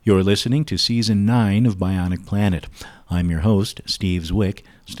You're listening to Season 9 of Bionic Planet. I'm your host, Steve Zwick,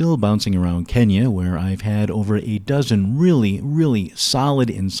 still bouncing around Kenya, where I've had over a dozen really solid,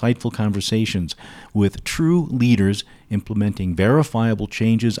 insightful conversations with true leaders implementing verifiable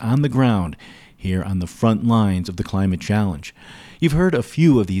changes on the ground here on the front lines of the climate challenge. You've heard a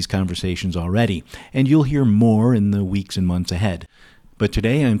few of these conversations already, and you'll hear more in the weeks and months ahead. But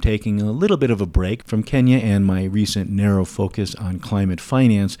today I'm taking a little bit of a break from Kenya and my recent narrow focus on climate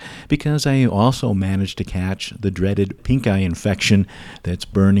finance because I also managed to catch the dreaded pink eye infection that's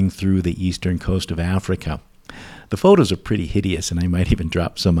burning through the eastern coast of Africa. The photos are pretty hideous, and I might even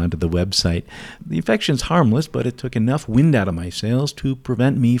drop some onto the website. The infection's harmless, but it took enough wind out of my sails to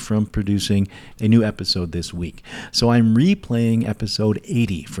prevent me from producing a new episode this week. So I'm replaying episode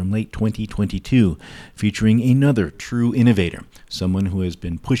 80 from late 2022, featuring another true innovator, someone who has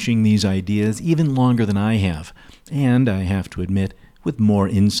been pushing these ideas even longer than I have, and I have to admit, with more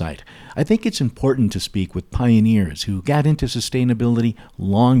insight. I think it's important to speak with pioneers who got into sustainability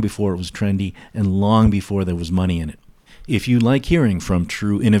long before it was trendy and long before there was money in it. If you like hearing from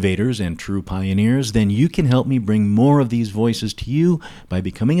true innovators and true pioneers, then you can help me bring more of these voices to you by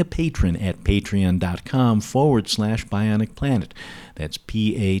becoming a patron at patreon.com/Bionic Planet. That's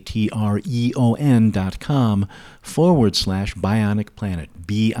patreon.com/Bionic Planet.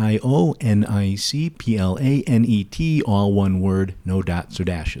 BIONICPLANET, all one word, no dots or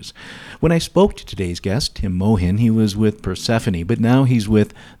dashes. When I spoke to today's guest, Tim Mohin, he was with Persephone, but now he's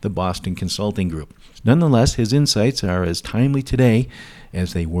with the Boston Consulting Group. Nonetheless, his insights are as timely today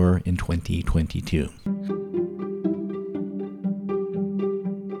as they were in 2022.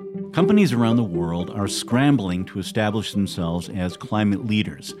 Companies around the world are scrambling to establish themselves as climate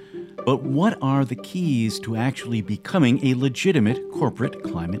leaders. But what are the keys to actually becoming a legitimate corporate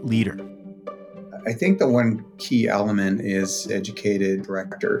climate leader? I think the one key element is educated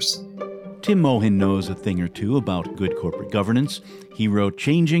directors. Tim Mohin knows a thing or two about good corporate governance. He wrote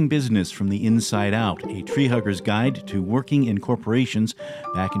Changing Business from the Inside Out, a tree hugger's guide to working in corporations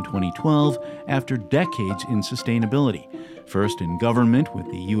back in 2012 after decades in sustainability. First in government with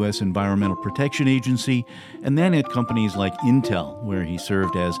the U.S. Environmental Protection Agency, and then at companies like Intel, where he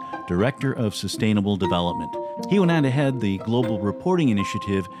served as Director of Sustainable Development. He went on to head the Global Reporting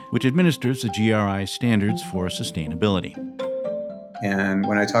Initiative, which administers the GRI standards for sustainability. And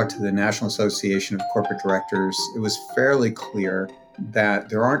when I talked to the National Association of Corporate Directors, it was fairly clear that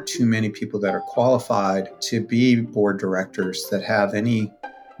there aren't too many people that are qualified to be board directors that have any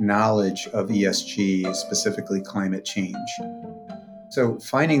knowledge of ESG, specifically climate change. So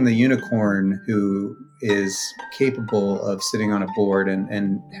finding the unicorn who is capable of sitting on a board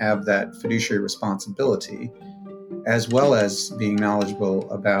and have that fiduciary responsibility, as well as being knowledgeable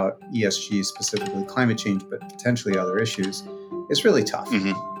about ESG, specifically climate change, but potentially other issues, is really tough.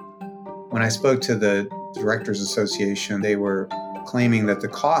 Mm-hmm. When I spoke to the Directors Association, they were claiming that the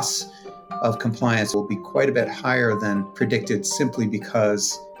costs of compliance will be quite a bit higher than predicted simply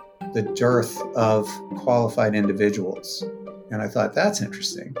because the dearth of qualified individuals. And I thought, that's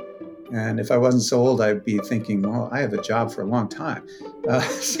interesting. And if I wasn't so old, I'd be thinking, well, I have a job for a long time.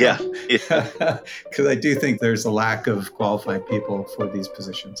 Because I do think there's a lack of qualified people for these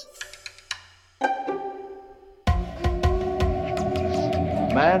positions.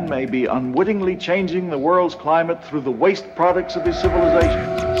 Man may be unwittingly changing the world's climate through the waste products of his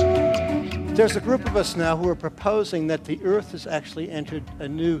civilization. There's a group of us now who are proposing that the Earth has actually entered a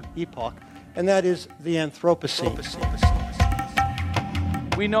new epoch, and that is the Anthropocene.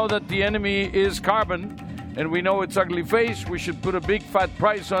 We know that the enemy is carbon, and we know its ugly face. We should put a big fat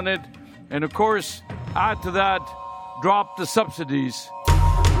price on it, and of course, add to that, drop the subsidies.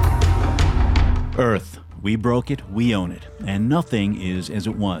 Earth. We broke it, we own it, and nothing is as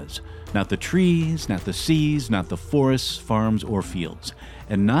it was. Not the trees, not the seas, not the forests, farms, or fields,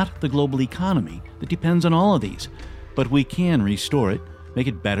 and not the global economy that depends on all of these. But we can restore it, make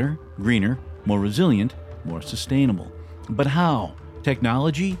it better, greener, more resilient, more sustainable. But how?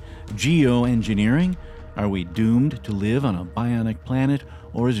 Technology? Geoengineering? Are we doomed to live on a bionic planet,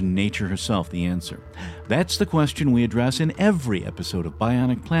 or is nature herself the answer? That's the question we address in every episode of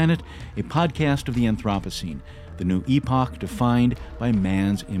Bionic Planet, a podcast of the Anthropocene, the new epoch defined by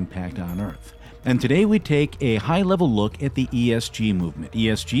man's impact on Earth. And today we take a high-level look at the ESG movement.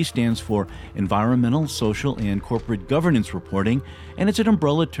 ESG stands for Environmental, Social, and Corporate Governance Reporting, and it's an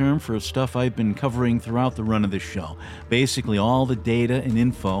umbrella term for stuff I've been covering throughout the run of this show. Basically all the data and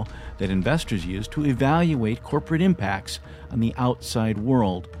info that investors use to evaluate corporate impacts on the outside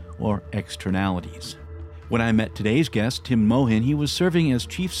world, or externalities. When I met today's guest, Tim Mohin, he was serving as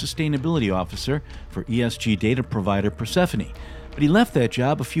Chief Sustainability Officer for ESG data provider Persephone. But he left that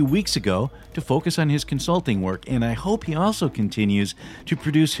job a few weeks ago to focus on his consulting work, and I hope he also continues to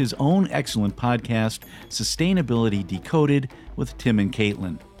produce his own excellent podcast, Sustainability Decoded, with Tim and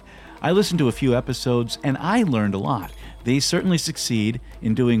Caitlin. I listened to a few episodes, and I learned a lot. They certainly succeed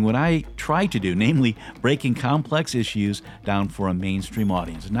in doing what I try to do, namely breaking complex issues down for a mainstream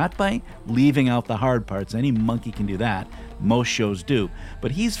audience. Not by leaving out the hard parts. Any monkey can do that. Most shows do.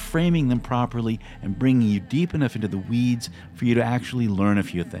 But he's framing them properly and bringing you deep enough into the weeds for you to actually learn a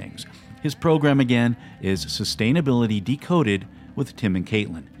few things. His program, again, is Sustainability Decoded with Tim and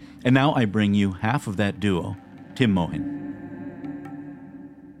Caitlin. And now I bring you half of that duo, Tim Mohin.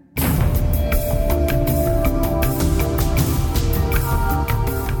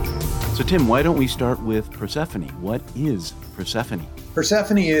 So Tim, why don't we start with Persephone? What is Persephone?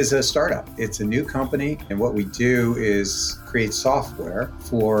 Persephone is a startup. It's a new company, and what we do is create software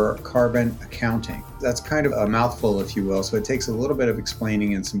for carbon accounting. That's kind of a mouthful, if you will, so it takes a little bit of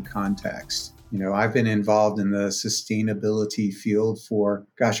explaining and some context. I've been involved in the sustainability field for,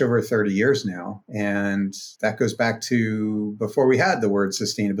 over 30 years now, and that goes back to before we had the word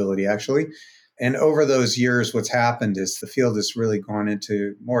sustainability, actually. And over those years, what's happened is the field has really gone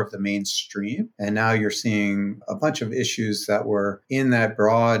into more of the mainstream. And now you're seeing a bunch of issues that were in that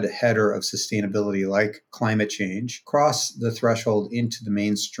broad header of sustainability, like climate change, cross the threshold into the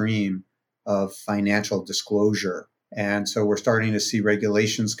mainstream of financial disclosure. And so we're starting to see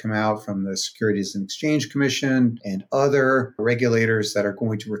regulations come out from the Securities and Exchange Commission and other regulators that are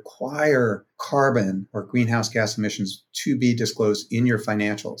going to require carbon or greenhouse gas emissions to be disclosed in your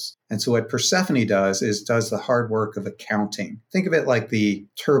financials. And so what Persephone does the hard work of accounting. Think of it like the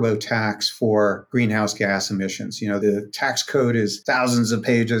TurboTax for greenhouse gas emissions. The tax code is thousands of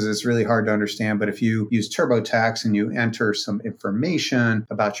pages. It's really hard to understand. But if you use TurboTax and you enter some information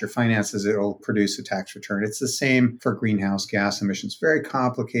about your finances, it'll produce a tax return. It's the same for greenhouse gas emissions. Very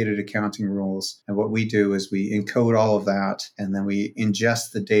complicated accounting rules. And what we do is we encode all of that, and then we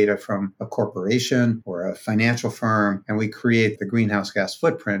ingest the data from a corporation or a financial firm, and we create the greenhouse gas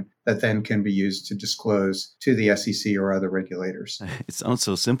footprint that then can be used to disclose to the SEC or other regulators. It sounds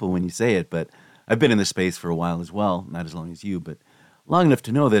so simple when you say it, but I've been in this space for a while as well, not as long as you, but long enough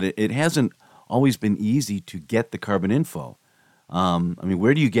to know that it hasn't always been easy to get the carbon info.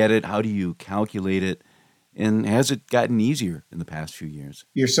 Where do you get it? How do you calculate it? And has it gotten easier in the past few years?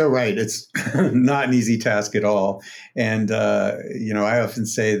 You're so right. It's not an easy task at all. And, I often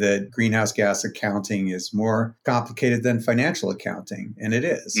say that greenhouse gas accounting is more complicated than financial accounting. And it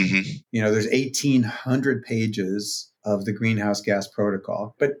is. Mm-hmm. There's 1,800 pages of the greenhouse gas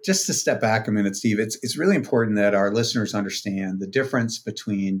protocol. But just to step back a minute, Steve, it's really important that our listeners understand the difference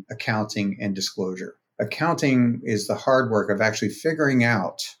between accounting and disclosure. Accounting is the hard work of actually figuring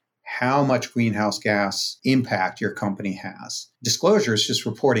out how much greenhouse gas impact your company has. Disclosure is just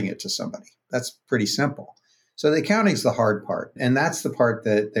reporting it to somebody. That's pretty simple. So the accounting is the hard part, and that's the part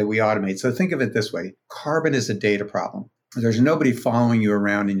that we automate. So think of it this way. Carbon is a data problem. There's nobody following you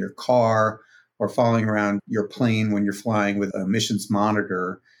around in your car or following around your plane when you're flying with an emissions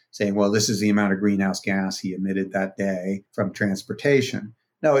monitor saying, well, this is the amount of greenhouse gas he emitted that day from transportation.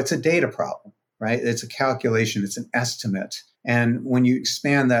 No, it's a data problem, right? It's a calculation. It's an estimate. And when you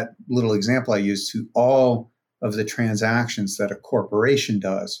expand that little example I used to all of the transactions that a corporation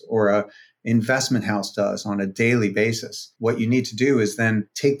does or a investment house does on a daily basis, what you need to do is then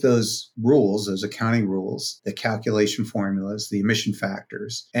take those rules, those accounting rules, the calculation formulas, the emission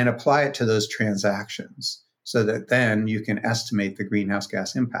factors, and apply it to those transactions so that then you can estimate the greenhouse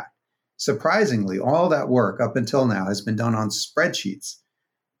gas impact. Surprisingly, all that work up until now has been done on spreadsheets.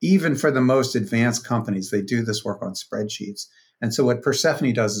 Even for the most advanced companies, they do this work on spreadsheets. And so what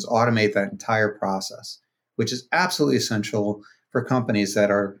Persephone does is automate that entire process, which is absolutely essential for companies that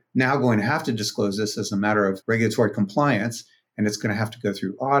are now going to have to disclose this as a matter of regulatory compliance. And it's going to have to go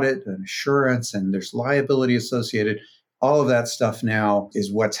through audit and assurance, and there's liability associated. All of that stuff now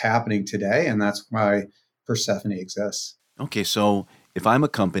is what's happening today. And that's why Persephone exists. Okay, so if I'm a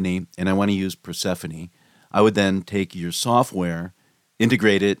company and I want to use Persephone, I would then take your software,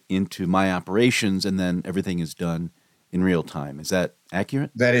 integrate it into my operations, and then everything is done in real time. Is that accurate?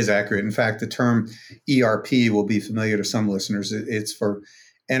 That is accurate. In fact, the term ERP will be familiar to some listeners. It's for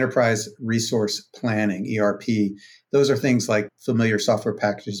Enterprise Resource Planning, ERP. Those are things like familiar software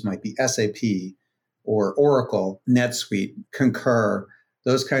packages might be SAP or Oracle, NetSuite, Concur,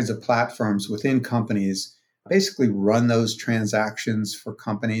 those kinds of platforms within companies basically run those transactions for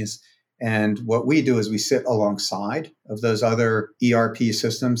companies. And what we do is we sit alongside of those other ERP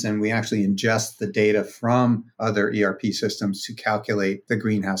systems, and we actually ingest the data from other ERP systems to calculate the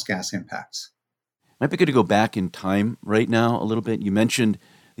greenhouse gas impacts. Might be good to go back in time right now a little bit. You mentioned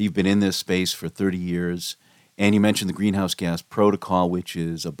that you've been in this space for 30 years, and you mentioned the greenhouse gas protocol, which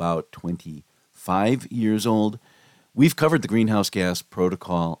is about 25 years old. We've covered the greenhouse gas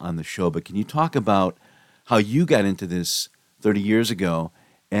protocol on the show, but can you talk about how you got into this 30 years ago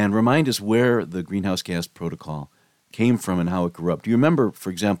and remind us where the greenhouse gas protocol came from and how it grew up? Do you remember,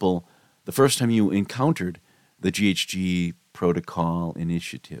 for example, the first time you encountered the GHG protocol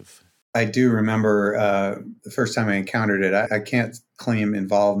initiative? I do remember the first time I encountered it. I can't claim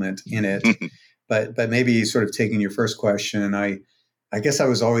involvement in it, but maybe sort of taking your first question, I guess I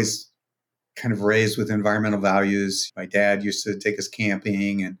was always kind of raised with environmental values. My dad used to take us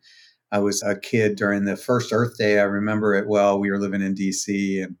camping, and I was a kid during the first Earth Day. I remember it well. We were living in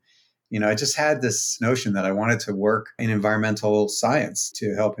DC, and I just had this notion that I wanted to work in environmental science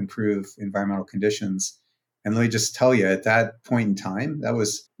to help improve environmental conditions. And let me just tell you, at that point in time, that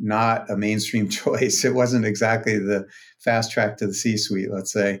was not a mainstream choice. It wasn't exactly the fast track to the C-suite,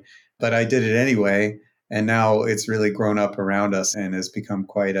 let's say, but I did it anyway. And now it's really grown up around us and has become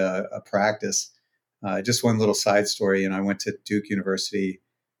quite a practice. Just one little side story, I went to Duke University,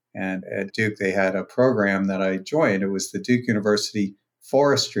 and at Duke, they had a program that I joined. It was the Duke University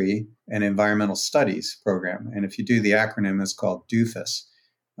Forestry and Environmental Studies program. And if you do the acronym, it's called DOOFUS.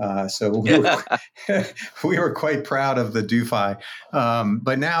 So we were quite proud of the DOOFI.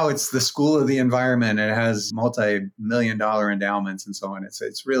 But now it's the School of the Environment. It has multi-million-dollar endowments and so on.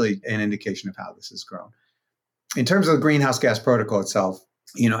 It's really an indication of how this has grown. In terms of the greenhouse gas protocol itself,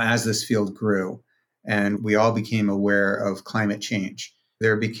 as this field grew and we all became aware of climate change,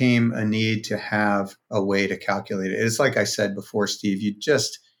 there became a need to have a way to calculate it. It's like I said before, Steve, you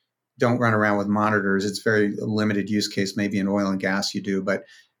just don't run around with monitors. It's very limited use case. Maybe in oil and gas you do, but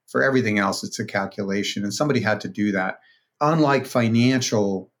for everything else, it's a calculation. And somebody had to do that. Unlike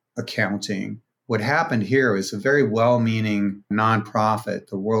financial accounting, what happened here is a very well-meaning nonprofit,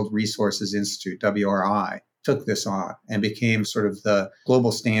 the World Resources Institute, WRI, took this on and became sort of the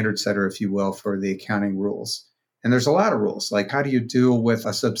global standard setter, if you will, for the accounting rules. And there's a lot of rules, like how do you deal with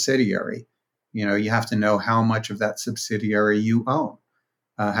a subsidiary? You have to know how much of that subsidiary you own.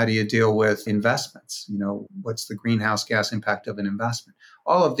 How do you deal with investments? What's the greenhouse gas impact of an investment?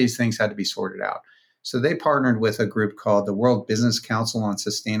 All of these things had to be sorted out. So they partnered with a group called the World Business Council on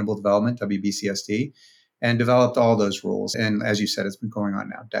Sustainable Development, WBCSD, and developed all those rules. And as you said, it's been going on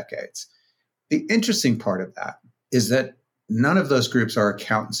now decades. The interesting part of that is that none of those groups are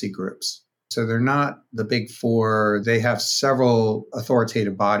accountancy groups. So they're not the big four. They have several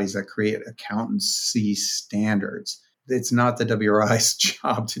authoritative bodies that create accountancy standards. It's not the WRI's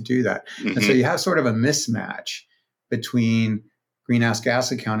job to do that. Mm-hmm. And so you have sort of a mismatch between greenhouse gas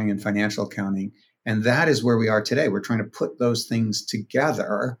accounting and financial accounting. And that is where we are today. We're trying to put those things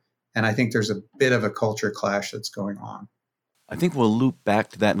together. And I think there's a bit of a culture clash that's going on. I think we'll loop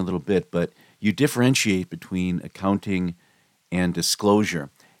back to that in a little bit, but you differentiate between accounting and disclosure.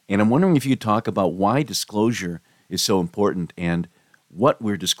 And I'm wondering if you could talk about why disclosure is so important and what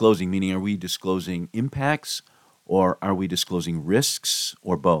we're disclosing, meaning are we disclosing impacts or are we disclosing risks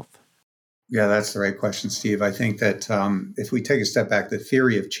or both? Yeah, that's the right question, Steve. I think that if we take a step back, the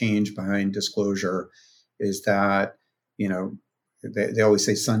theory of change behind disclosure is that, they always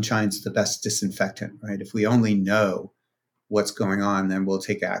say sunshine's the best disinfectant, right? If we only know what's going on, then we'll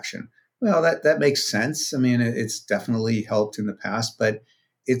take action. Well, that makes sense. I mean, it's definitely helped in the past, but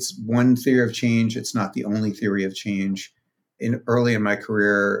it's one theory of change. It's not the only theory of change. Early in my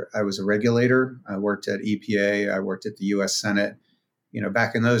career, I was a regulator. I worked at EPA. I worked at the U.S. Senate.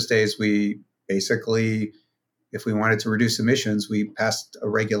 Back in those days, we basically, if we wanted to reduce emissions, we passed a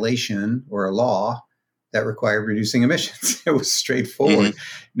regulation or a law that required reducing emissions. It was straightforward.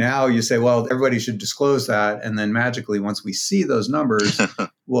 Mm-hmm. Now you say, well, everybody should disclose that. And then magically, once we see those numbers,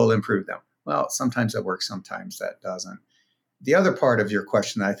 we'll improve them. Well, sometimes that works. Sometimes that doesn't. The other part of your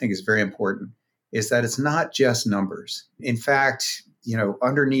question that I think is very important is that it's not just numbers. In fact,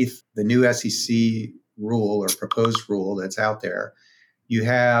 underneath the new SEC rule or proposed rule that's out there, you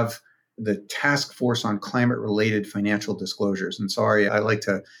have the Task Force on Climate-Related Financial Disclosures. And sorry, I like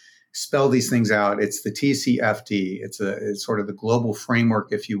to spell these things out. It's the TCFD. It's sort of the global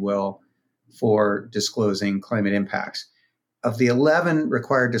framework, if you will, for disclosing climate impacts. Of the 11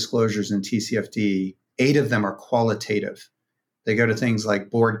 required disclosures in TCFD, 8 of them are qualitative. They go to things like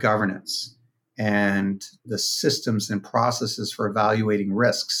board governance and the systems and processes for evaluating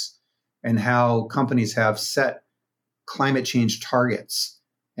risks and how companies have set climate change targets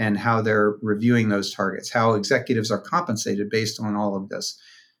and how they're reviewing those targets, how executives are compensated based on all of this.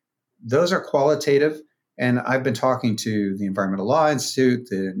 Those are qualitative. And I've been talking to the Environmental Law Institute,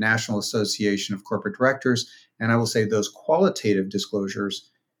 the National Association of Corporate Directors, and I will say those qualitative disclosures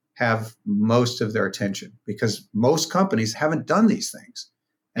have most of their attention because most companies haven't done these things.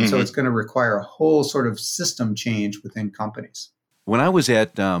 And so it's going to require a whole sort of system change within companies. When I was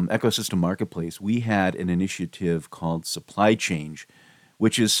at Ecosystem Marketplace, we had an initiative called Supply Change,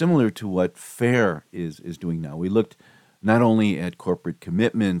 which is similar to what FAIR is doing now. We looked not only at corporate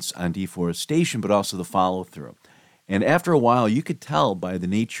commitments on deforestation, but also the follow-through. And after a while, you could tell by the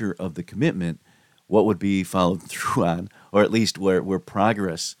nature of the commitment what would be followed through on, or at least where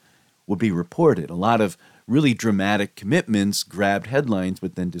progress would be reported. A lot of really dramatic commitments grabbed headlines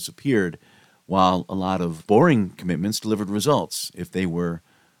but then disappeared, while a lot of boring commitments delivered results if they were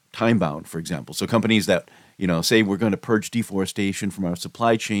time-bound, for example. So companies that, say we're going to purge deforestation from our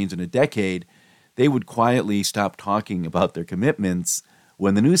supply chains in a decade, they would quietly stop talking about their commitments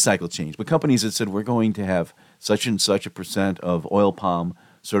when the news cycle changed. But companies that said we're going to have such and such a percent of oil palm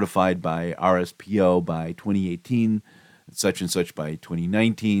certified by RSPO by 2018, such and such by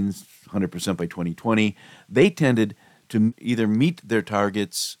 2019, 100% by 2020, they tended to either meet their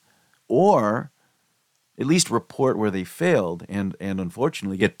targets or at least report where they failed and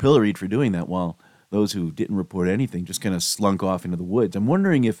unfortunately get pilloried for doing that, while those who didn't report anything just kind of slunk off into the woods. I'm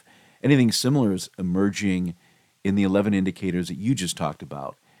wondering if anything similar is emerging in the 11 indicators that you just talked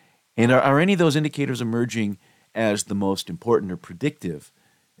about. And are any of those indicators emerging as the most important or predictive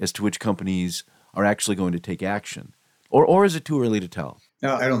as to which companies are actually going to take action? Or is it too early to tell?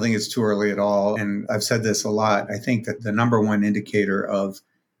 No, I don't think it's too early at all. And I've said this a lot. I think that the number one indicator of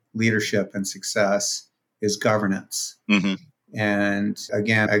leadership and success is governance. And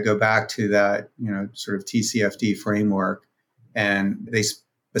again, I go back to that, sort of TCFD framework, and they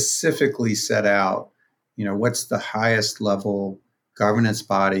specifically set out, what's the highest level governance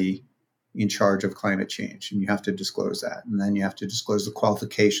body in charge of climate change. And you have to disclose that. And then you have to disclose the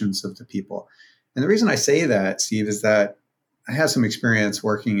qualifications of the people. And the reason I say that, Steve, is that I have some experience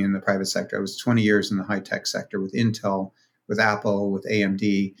working in the private sector. I was 20 years in the high-tech sector with Intel, with Apple, with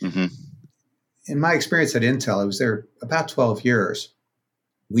AMD. In my experience at Intel, I was there about 12 years.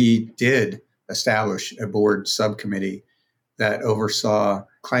 We did establish a board subcommittee that oversaw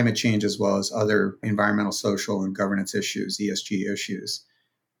climate change as well as other environmental, social, and governance issues, ESG issues.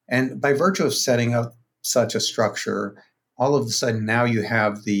 And by virtue of setting up such a structure, all of a sudden now you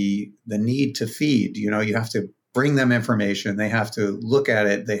have the need to feed. You have to bring them information. They have to look at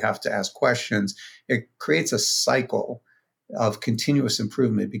it. They have to ask questions. It creates a cycle of continuous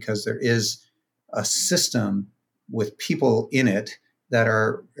improvement because there is a system with people in it that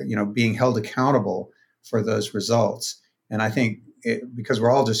are, being held accountable for those results. And I think because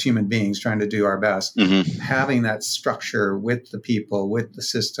we're all just human beings trying to do our best, having that structure with the people, with the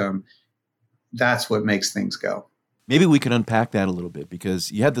system, that's what makes things go. Maybe we could unpack that a little bit,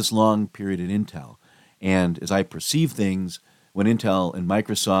 because you had this long period at Intel. And as I perceive things, when Intel and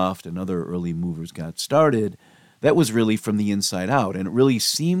Microsoft and other early movers got started, that was really from the inside out. And it really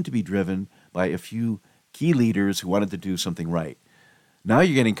seemed to be driven by a few key leaders who wanted to do something right. Now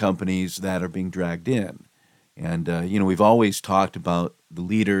you're getting companies that are being dragged in. And, we've always talked about the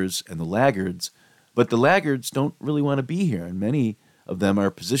leaders and the laggards, but the laggards don't really want to be here. And many of them are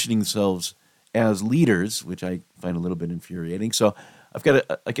positioning themselves as leaders, which I find a little bit infuriating. So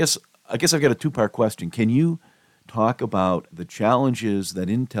I guess I've got a two-part question. Can you talk about the challenges that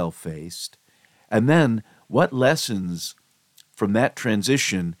Intel faced, and then what lessons from that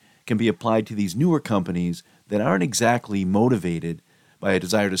transition can be applied to these newer companies that aren't exactly motivated by a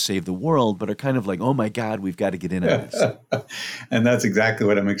desire to save the world, but are kind of like, oh my God, we've got to get in on this? And that's exactly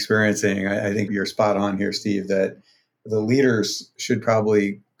what I'm experiencing. I think you're spot on here, Steve, that the leaders should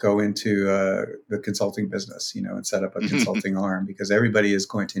probably go into the consulting business, and set up a consulting arm, because everybody is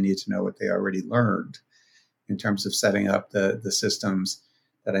going to need to know what they already learned in terms of setting up the systems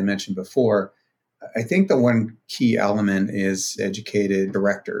that I mentioned before. I think the one key element is educated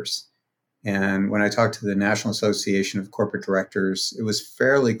directors. And when I talked to the National Association of Corporate Directors, it was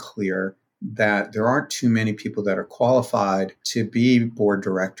fairly clear that there aren't too many people that are qualified to be board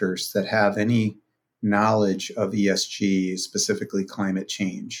directors that have any knowledge of ESG, specifically climate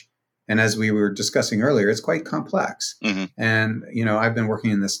change. And as we were discussing earlier, it's quite complex. And, I've been working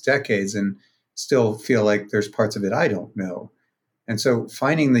in this decades and still feel like there's parts of it I don't know. And so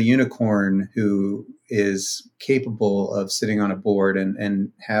finding the unicorn who is capable of sitting on a board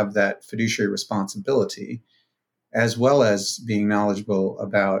and have that fiduciary responsibility, as well as being knowledgeable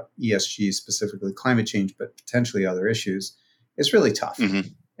about ESG, specifically climate change, but potentially other issues, is really tough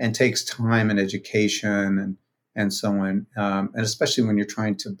and takes time and education. and so on. And especially when you're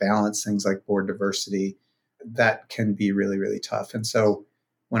trying to balance things like board diversity, that can be really, really tough. And so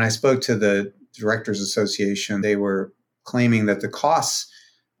when I spoke to the Directors Association, they were claiming that the costs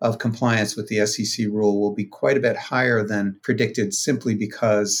of compliance with the SEC rule will be quite a bit higher than predicted simply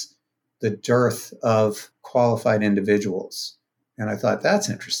because the dearth of qualified individuals. And I thought, that's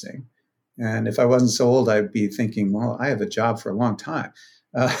interesting. And if I wasn't so old, I'd be thinking, well, I have a job for a long time.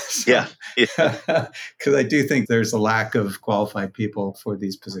 Yeah. Because I do think there's a lack of qualified people for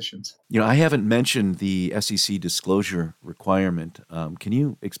these positions. I haven't mentioned the SEC disclosure requirement. Can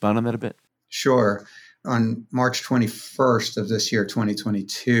you expound on that a bit? Sure. On March 21st of this year,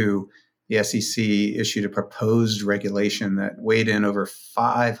 2022, the SEC issued a proposed regulation that weighed in over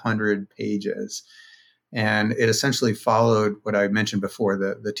 500 pages. And it essentially followed what I mentioned before,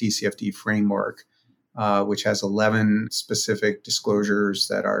 the TCFD framework, which has 11 specific disclosures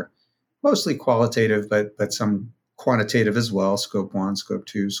that are mostly qualitative, but some quantitative as well, scope 1, scope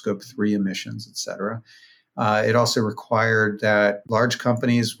 2, scope 3 emissions, et cetera. It also required that large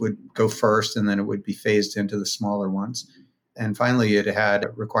companies would go first, and then it would be phased into the smaller ones. And finally, it had a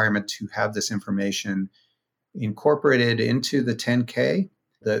requirement to have this information incorporated into the 10K,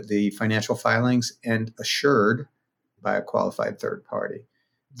 the financial filings, and assured by a qualified third party.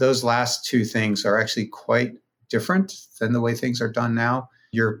 Those last two things are actually quite different than the way things are done now.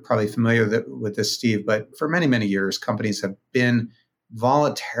 You're probably familiar with this, Steve, but for many, many years, companies have been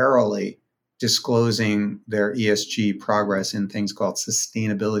voluntarily disclosing their ESG progress in things called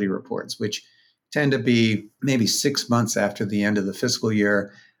sustainability reports, which tend to be maybe 6 months after the end of the fiscal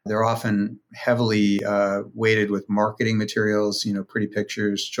year. They're often heavily weighted with marketing materials, pretty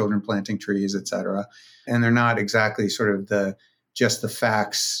pictures, children planting trees, et cetera. And they're not exactly sort of just the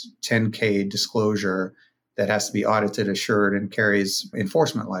facts 10K disclosure that has to be audited, assured, and carries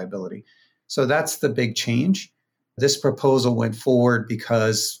enforcement liability. So that's the big change. This proposal went forward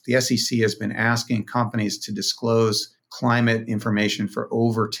because the SEC has been asking companies to disclose climate information for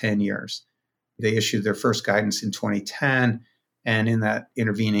over 10 years. They issued their first guidance in 2010. And in that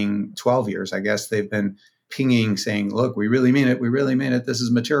intervening 12 years, I guess, they've been pinging saying, look, we really mean it. We really mean it. This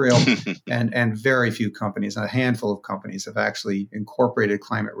is material. and very few companies, a handful of companies, have actually incorporated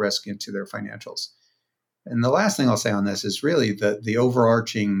climate risk into their financials. And the last thing I'll say on this is really the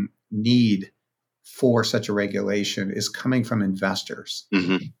overarching need for such a regulation is coming from investors.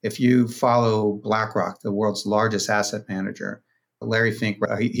 Mm-hmm. If you follow BlackRock, the world's largest asset manager, Larry Fink,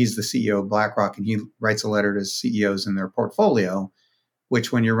 he's the CEO of BlackRock, and he writes a letter to CEOs in their portfolio,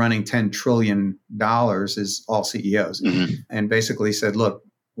 which when you're running $10 trillion is all CEOs, mm-hmm. and basically said, look,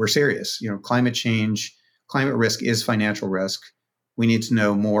 we're serious. Climate change, climate risk is financial risk. We need to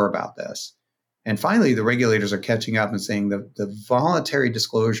know more about this. And finally, the regulators are catching up and saying the voluntary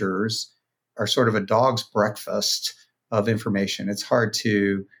disclosures are sort of a dog's breakfast of information. It's hard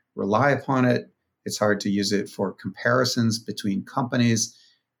to rely upon it. It's hard to use it for comparisons between companies.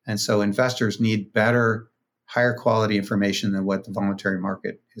 And so investors need better, higher quality information than what the voluntary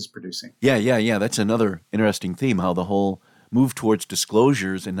market is producing. Yeah. That's another interesting theme, how the whole move towards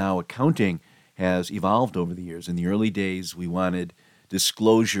disclosures and now accounting has evolved over the years. In the early days, we wanted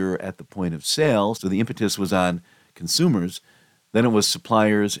disclosure at the point of sale, so the impetus was on consumers. Then it was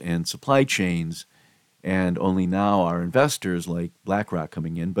suppliers and supply chains, and only now are investors like BlackRock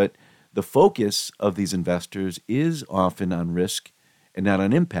coming in. But the focus of these investors is often on risk and not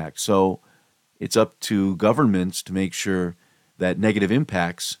on impact. So it's up to governments to make sure that negative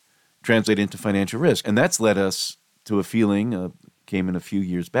impacts translate into financial risk. And that's led us to a feeling, came in a few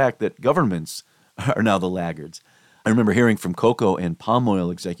years back, that governments are now the laggards. I remember hearing from cocoa and palm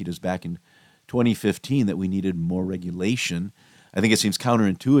oil executives back in 2015 that we needed more regulation. I think it seems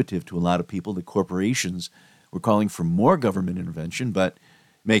counterintuitive to a lot of people that corporations were calling for more government intervention, but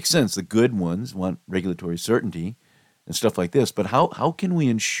makes sense. The good ones want regulatory certainty and stuff like this. But how can we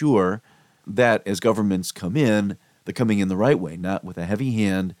ensure that as governments come in, they're coming in the right way, not with a heavy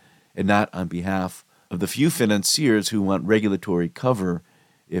hand and not on behalf of the few financiers who want regulatory cover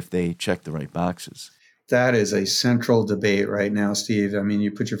if they check the right boxes? That is a central debate right now, Steve. I mean,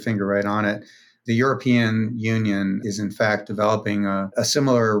 you put your finger right on it. The European Union is, in fact, developing a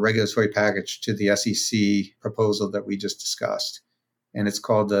similar regulatory package to the SEC proposal that we just discussed. And it's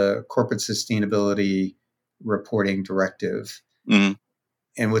called the Corporate Sustainability Reporting Directive. Mm-hmm.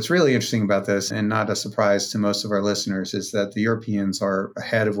 And what's really interesting about this, and not a surprise to most of our listeners, is that the Europeans are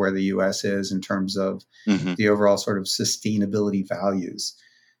ahead of where the U.S. is in terms of mm-hmm. the overall sort of sustainability values.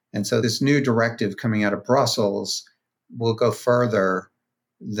 And so this new directive coming out of Brussels will go further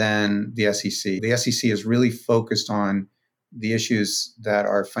than the SEC. The SEC is really focused on the issues that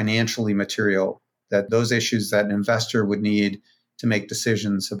are financially material, that those issues that an investor would need to make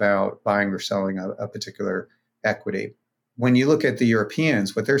decisions about buying or selling a particular equity. When you look at the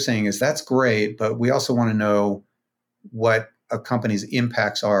Europeans, what they're saying is that's great, but we also want to know what a company's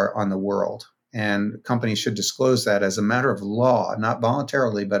impacts are on the world. And companies should disclose that as a matter of law, not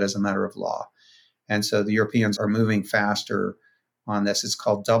voluntarily, but as a matter of law. And so the Europeans are moving faster on this. It's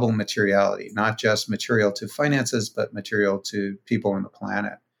called double materiality, not just material to finances, but material to people on the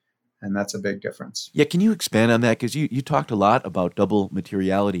planet. And that's a big difference. Yeah, can you expand on that? Because you talked a lot about double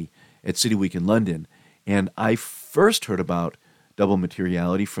materiality at City Week in London. And I first heard about double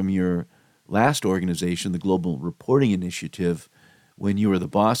materiality from your last organization, the Global Reporting Initiative, when you were the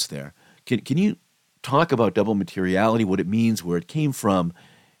boss there. Can you talk about double materiality, what it means, where it came from,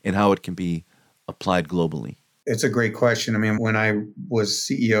 and how it can be applied globally? It's a great question. I mean, when I was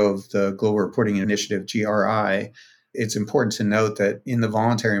CEO of the Global Reporting Initiative, GRI, it's important to note that in the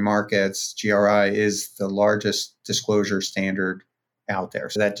voluntary markets, GRI is the largest disclosure standard out there.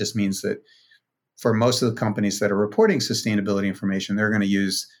 So that just means that for most of the companies that are reporting sustainability information, they're going to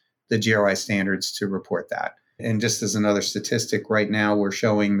use the GRI standards to report that. And just as another statistic, right now we're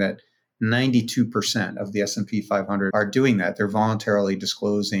showing that 92% of the S&P 500 are doing that. They're voluntarily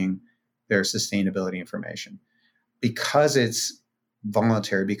disclosing their sustainability information. Because it's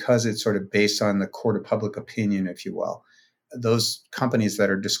voluntary, because it's sort of based on the court of public opinion, if you will, those companies that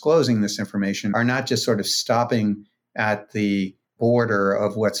are disclosing this information are not just sort of stopping at the border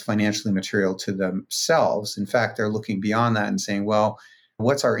of what's financially material to themselves. In fact, they're looking beyond that and saying, well,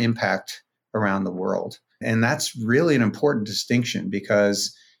 what's our impact around the world? And that's really an important distinction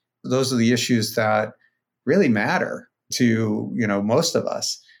because those are the issues that really matter to, most of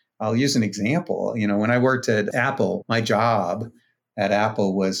us. I'll use an example. When I worked at Apple, my job at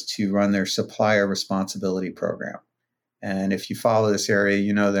Apple was to run their supplier responsibility program. And if you follow this area,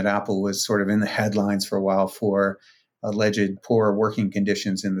 you know that Apple was sort of in the headlines for a while for alleged poor working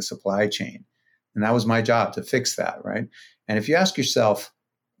conditions in the supply chain. And that was my job to fix that, right? And if you ask yourself,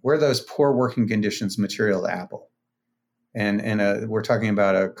 were those poor working conditions material to Apple? And we're talking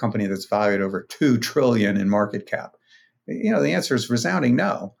about a company that's valued over $2 trillion in market cap. The answer is resounding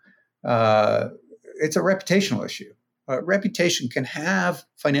no. It's a reputational issue. Reputation can have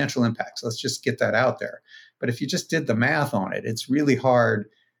financial impacts. Let's just get that out there. But if you just did the math on it, it's really hard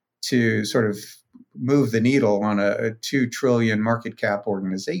to sort of move the needle on a $2 trillion market cap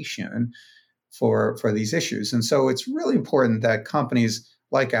organization for these issues. And so it's really important that companies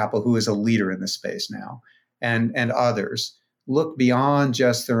like Apple, who is a leader in this space now, and others, look beyond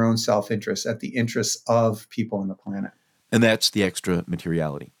just their own self-interest at the interests of people on the planet. And that's the extra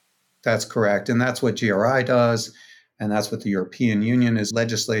materiality. That's correct. And that's what GRI does. And that's what the European Union is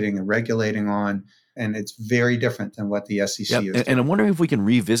legislating and regulating on. And it's very different than what the SEC is doing. And I'm wondering if we can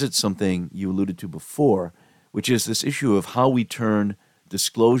revisit something you alluded to before, which is this issue of how we turn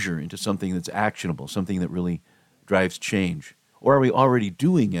disclosure into something that's actionable, something that really drives change. Or are we already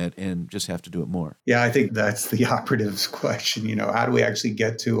doing it and just have to do it more? Yeah, I think that's the operative question. How do we actually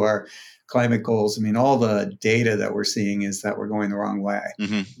get to our climate goals? I mean, all the data that we're seeing is that we're going the wrong way.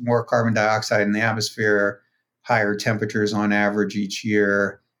 Mm-hmm. More carbon dioxide in the atmosphere, higher temperatures on average each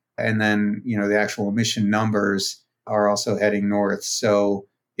year. And then, the actual emission numbers are also heading north. So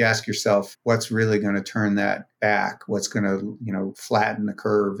you ask yourself, what's really going to turn that back? What's going to, flatten the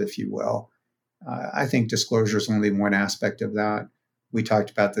curve, if you will? I think disclosure is only one aspect of that. We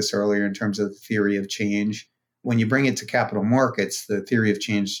talked about this earlier in terms of the theory of change. When you bring it to capital markets, the theory of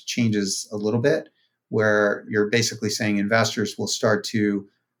change changes a little bit, where you're basically saying investors will start to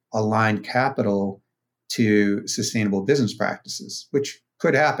align capital to sustainable business practices, which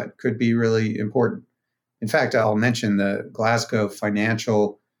could happen, could be really important. In fact, I'll mention the Glasgow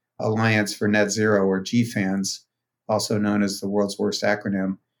Financial Alliance for Net Zero, or GFANZ, also known as the world's worst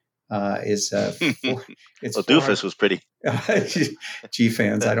acronym. It's Doofus was pretty.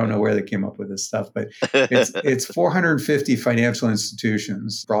 GFANZ, I don't know where they came up with this stuff, but it's 450 financial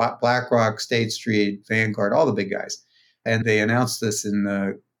institutions, BlackRock, State Street, Vanguard, all the big guys. And they announced this in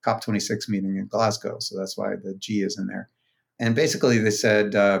the COP26 meeting in Glasgow, so that's why the G is in there. And basically they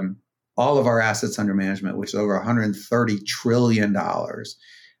said all of our assets under management, which is over $130 trillion,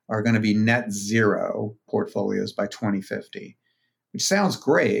 are going to be net zero portfolios by 2050, which sounds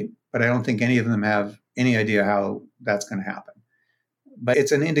great, but I don't think any of them have any idea how that's going to happen. But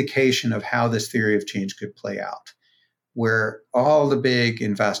it's an indication of how this theory of change could play out, where all the big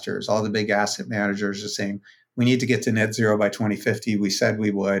investors, all the big asset managers are saying, we need to get to net zero by 2050. We said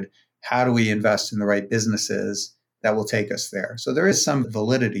we would. How do we invest in the right businesses that will take us there? So there is some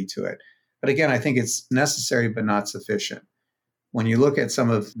validity to it. But again, I think it's necessary but not sufficient. When you look at some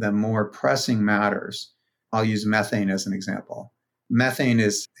of the more pressing matters, I'll use methane as an example. Methane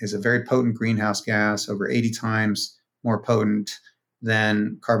is a very potent greenhouse gas, over 80 times more potent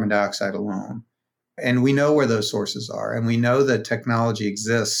than carbon dioxide alone. And we know where those sources are, and we know that technology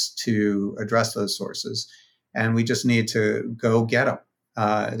exists to address those sources, and we just need to go get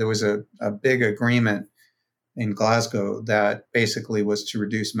them. There was a big agreement in Glasgow that basically was to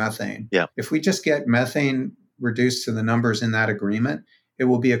reduce methane. Yeah. If we just get methane reduced to the numbers in that agreement, it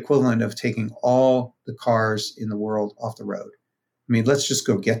will be equivalent of taking all the cars in the world off the road. I mean, let's just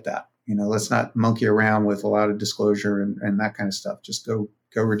go get that. Let's not monkey around with a lot of disclosure and that kind of stuff. Just go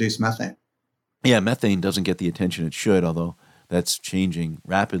reduce methane. Yeah, methane doesn't get the attention it should, although that's changing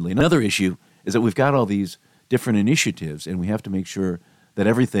rapidly. Another issue is that we've got all these different initiatives, and we have to make sure that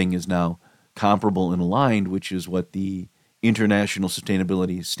everything is now comparable and aligned, which is what the International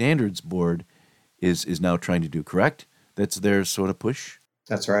Sustainability Standards Board is now trying to do, correct? That's their sort of push?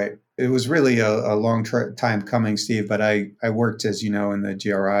 That's right. It was really a long time coming, Steve, but I worked, as you know, in the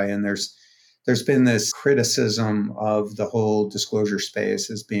GRI, and there's been this criticism of the whole disclosure space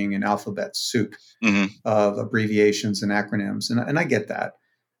as being an alphabet soup of abbreviations and acronyms. And I get that.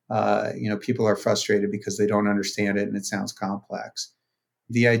 People are frustrated because they don't understand it and it sounds complex.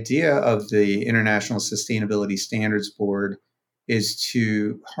 The idea of the International Sustainability Standards Board is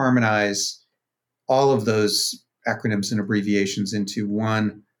to harmonize all of those acronyms and abbreviations into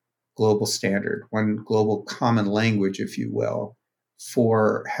one global standard, one global common language, if you will,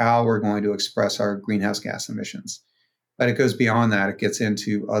 for how we're going to express our greenhouse gas emissions. But it goes beyond that. It gets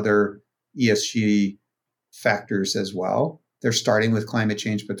into other ESG factors as well. They're starting with climate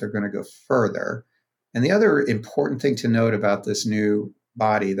change, but they're going to go further. And the other important thing to note about this new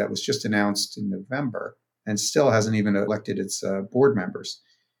body that was just announced in November and still hasn't even elected its board members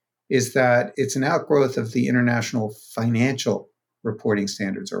is that it's an outgrowth of the International Financial Reporting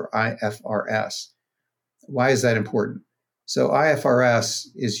Standards, or IFRS. Why is that important? So IFRS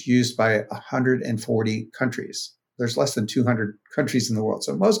is used by 140 countries. There's less than 200 countries in the world.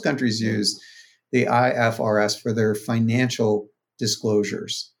 So most countries use the IFRS for their financial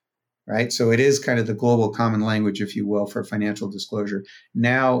disclosures, right? So it is kind of the global common language, if you will, for financial disclosure.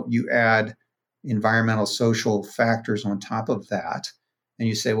 Now you add environmental, social factors on top of that, and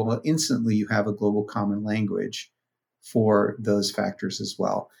you say, well, instantly you have a global common language for those factors as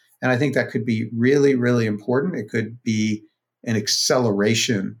well. And I think that could be really, really important. It could be an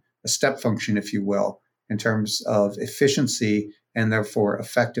acceleration, a step function, if you will, in terms of efficiency and therefore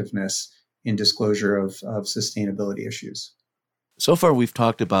effectiveness in disclosure of sustainability issues. So far, we've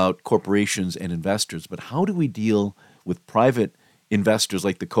talked about corporations and investors, but how do we deal with private investors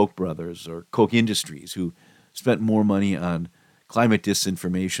like the Koch brothers or Koch Industries, who spent more money on climate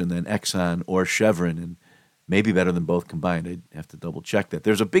disinformation than Exxon or Chevron, and maybe better than both combined? I'd have to double check that.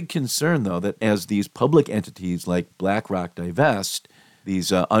 There's a big concern, though, that as these public entities like BlackRock divest,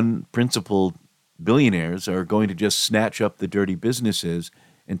 these unprincipled billionaires are going to just snatch up the dirty businesses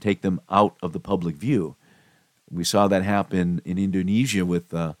and take them out of the public view. We saw that happen in Indonesia with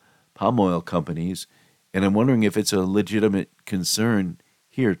palm oil companies, and I'm wondering if it's a legitimate concern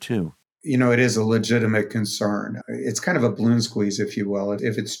here, too. It is a legitimate concern. It's kind of a balloon squeeze, if you will.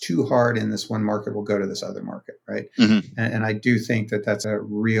 If it's too hard in this one market, we'll go to this other market, right? Mm-hmm. And I do think that that's a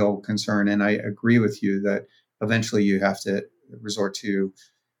real concern. And I agree with you that eventually you have to resort to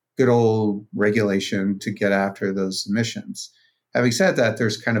good old regulation to get after those emissions. Having said that,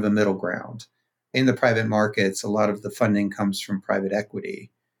 there's kind of a middle ground. In the private markets, a lot of the funding comes from private equity.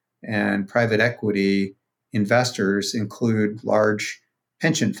 And private equity investors include large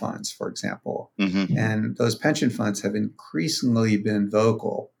pension funds, for example. Mm-hmm. And those pension funds have increasingly been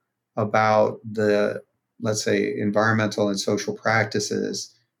vocal about the, let's say, environmental and social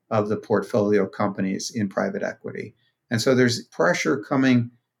practices of the portfolio companies in private equity. And so there's pressure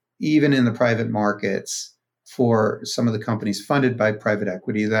coming even in the private markets for some of the companies funded by private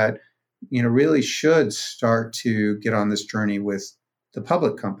equity that, really should start to get on this journey with the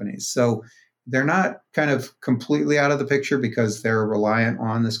public companies. So they're not kind of completely out of the picture because they're reliant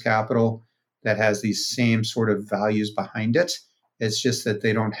on this capital that has these same sort of values behind it. It's just that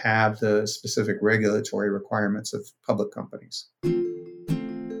they don't have the specific regulatory requirements of public companies.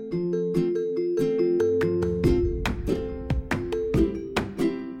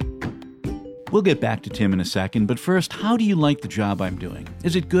 We'll get back to Tim in a second, but first, how do you like the job I'm doing?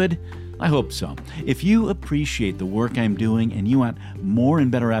 Is it good? I hope so. If you appreciate the work I'm doing and you want more and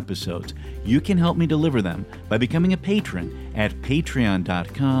better episodes, you can help me deliver them by becoming a patron at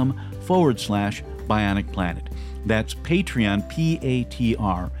patreon.com/Bionic Planet. That's Patreon,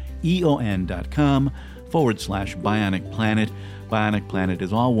 Patreon.com/Bionic Planet. Bionic Planet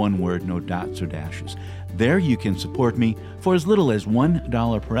is all one word, no dots or dashes. There you can support me for as little as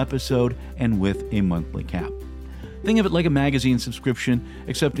 $1 per episode and with a monthly cap. Think of it like a magazine subscription,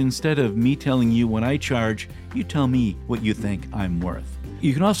 except instead of me telling you what I charge, you tell me what you think I'm worth.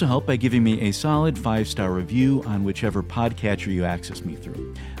 You can also help by giving me a solid 5-star review on whichever podcatcher you access me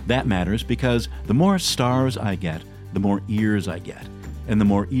through. That matters because the more stars I get, the more ears I get. And the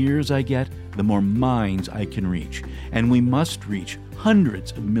more ears I get, the more minds I can reach. And we must reach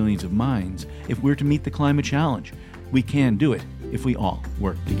hundreds of millions of minds if we're to meet the climate challenge. We can do it if we all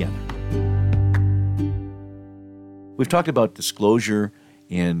work together. We've talked about disclosure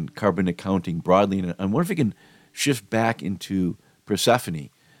and carbon accounting broadly, and I wonder if we can shift back into Persephone.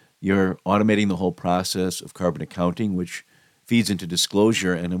 You're automating the whole process of carbon accounting, which feeds into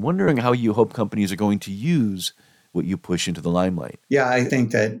disclosure, and I'm wondering how you hope companies are going to use what you push into the limelight. Yeah, I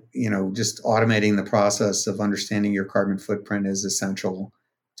think that, just automating the process of understanding your carbon footprint is essential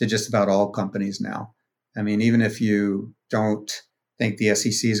to just about all companies now. I mean, even if you don't think the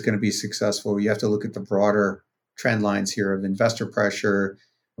SEC is going to be successful, you have to look at the broader trend lines here of investor pressure,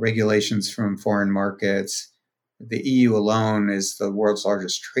 regulations from foreign markets. The EU alone is the world's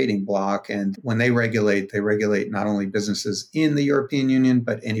largest trading bloc. And when they regulate not only businesses in the European Union,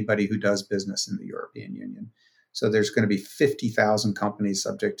 but anybody who does business in the European Union. So there's going to be 50,000 companies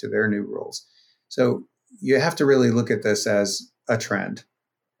subject to their new rules. So you have to really look at this as a trend,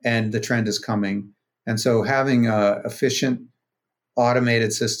 and the trend is coming. And so having an efficient,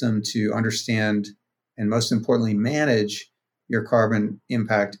 automated system to understand and most importantly, manage your carbon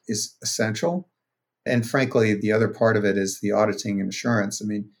impact is essential. And frankly, the other part of it is the auditing and assurance. I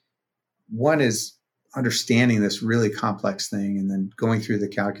mean, one is understanding this really complex thing and then going through the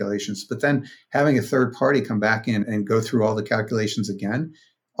calculations, but then having a third party come back in and go through all the calculations again,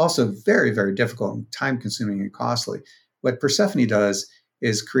 also very, very difficult and time consuming and costly. What Persephone does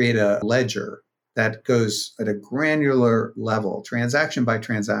is create a ledger that goes at a granular level, transaction by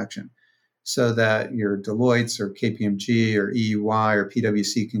transaction, so that your Deloitte's or KPMG or EY or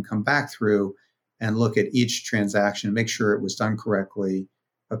PwC can come back through and look at each transaction, make sure it was done correctly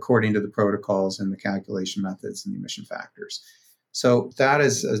according to the protocols and the calculation methods and the emission factors. So that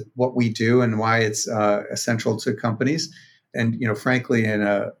is what we do and why it's essential to companies. And, frankly,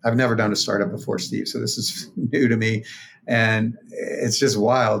 I've never done a startup before, Steve, so this is new to me. And it's just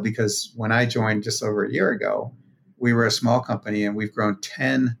wild because when I joined just over a year ago, we were a small company and we've grown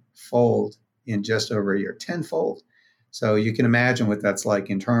tenfold in just over a year, tenfold. So you can imagine what that's like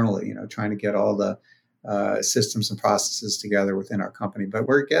internally, trying to get all the systems and processes together within our company. But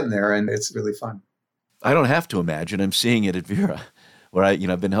we're getting there, and it's really fun. I don't have to imagine. I'm seeing it at Vera, where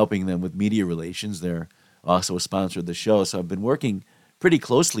I've been helping them with media relations. They're also a sponsor of the show, so I've been working pretty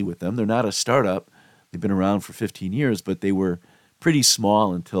closely with them. They're not a startup. They've been around for 15 years, but they were pretty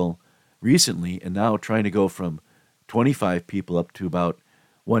small until recently, and now trying to go from 25 people up to about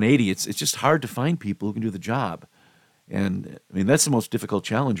 180, it's just hard to find people who can do the job. And I mean, that's the most difficult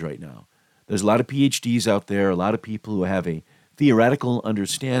challenge right now. There's a lot of PhDs out there, a lot of people who have a theoretical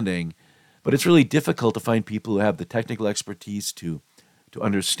understanding, but it's really difficult to find people who have the technical expertise to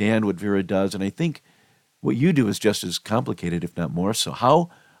understand what Vera does. And I think what you do is just as complicated, if not more so. How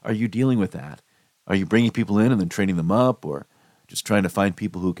are you dealing with that? Are you bringing people in and then training them up, or just trying to find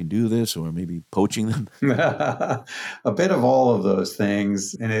people who can do this, or maybe poaching them? A bit of all of those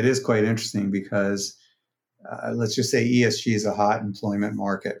things. And it is quite interesting because let's just say ESG is a hot employment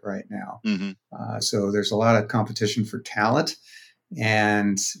market right now. Mm-hmm. So there's a lot of competition for talent.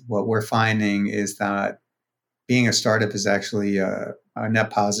 And what we're finding is that being a startup is actually a net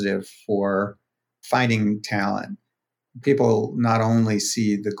positive for finding talent. People not only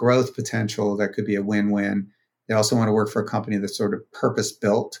see the growth potential that could be a win-win, they also want to work for a company that's sort of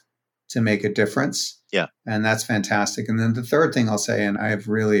purpose-built to make a difference. Yeah. And that's fantastic. And then the third thing I'll say, and I have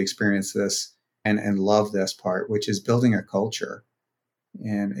really experienced this and love this part, which is building a culture.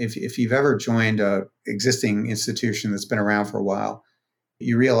 And if you've ever joined a existing institution that's been around for a while,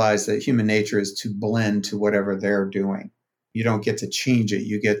 you realize that human nature is to blend to whatever they're doing. You don't get to change it.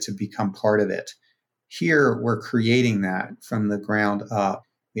 You get to become part of it. Here, we're creating that from the ground up.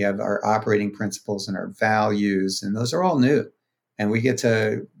 We have our operating principles and our values, and those are all new. And we get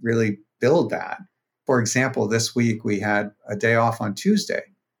to really build that. For example, this week we had a day off on Tuesday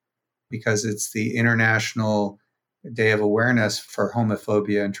because it's the International Day of Awareness for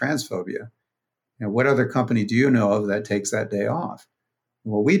Homophobia and Transphobia. And what other company do you know of that takes that day off?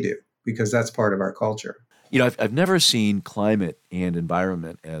 Well, we do, because that's part of our culture. I've never seen climate and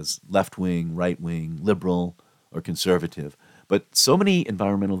environment as left-wing, right-wing, liberal, or conservative. But so many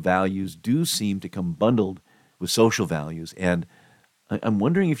environmental values do seem to come bundled with social values. And I'm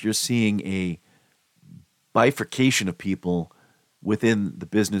wondering if you're seeing a bifurcation of people within the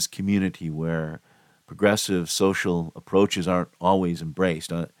business community where progressive social approaches aren't always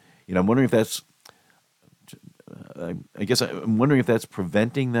embraced. I'm wondering if that's, I'm wondering if that's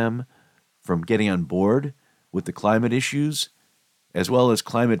preventing them from getting on board with the climate issues, as well as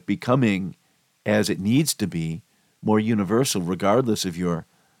climate becoming, as it needs to be, more universal, regardless of your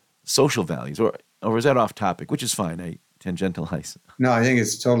social values. Or is that off topic, which is fine. I tangentialize. No, I think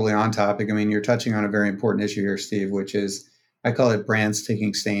it's totally on topic. I mean, you're touching on a very important issue here, Steve, which is, I call it brands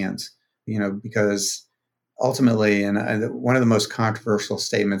taking stands, because ultimately, and one of the most controversial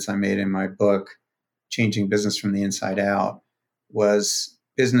statements I made in my book, Changing Business from the Inside Out, was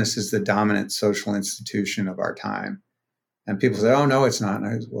business is the dominant social institution of our time. And people say, oh, no, it's not. And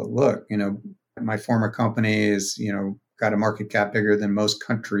I was, well, look, my former company is, got a market cap bigger than most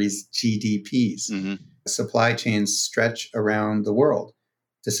countries' GDPs. Mm-hmm. Supply chains stretch around the world.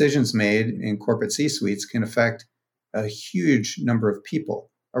 Decisions made in corporate C-suites can affect a huge number of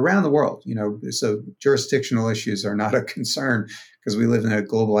people around the world. So jurisdictional issues are not a concern because we live in a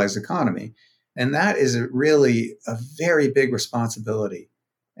globalized economy. And that is really a very big responsibility.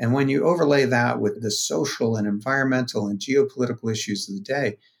 And when you overlay that with the social and environmental and geopolitical issues of the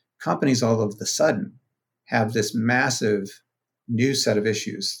day, companies all of a sudden have this massive new set of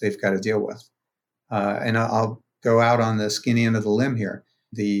issues they've got to deal with. And I'll go out on the skinny end of the limb here.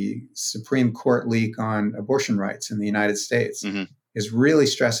 The Supreme Court leak on abortion rights in the United States is really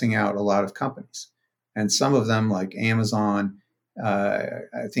stressing out a lot of companies. And some of them, like Amazon,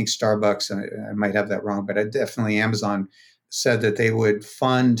 I think Starbucks, I might have that wrong, but definitely Amazon said that they would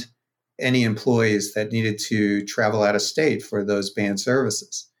fund any employees that needed to travel out of state for those banned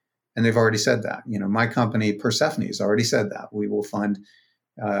services. And they've already said that. My company, Persephone, has already said that. We will fund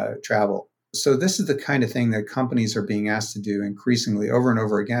travel. So this is the kind of thing that companies are being asked to do increasingly over and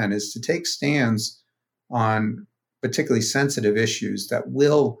over again, is to take stands on particularly sensitive issues that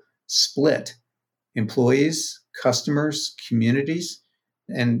will split employees, customers, communities.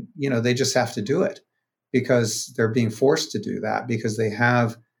 And, they just have to do it because they're being forced to do that because they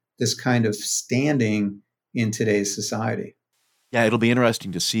have this kind of standing in today's society. Yeah, it'll be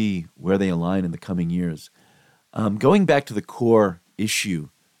interesting to see where they align in the coming years. Going back to the core issue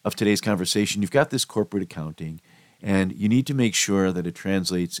of today's conversation, you've got this corporate accounting, and you need to make sure that it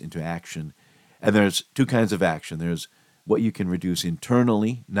translates into action. And there's two kinds of action. There's what you can reduce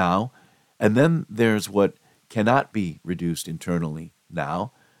internally now, and then there's what cannot be reduced internally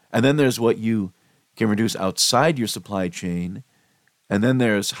now, and then there's what you can reduce outside your supply chain, and then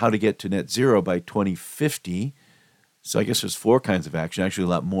there's how to get to net zero by 2050. So I guess there's four kinds of action, actually a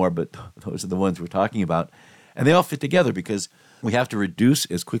lot more, but those are the ones we're talking about. And they all fit together because we have to reduce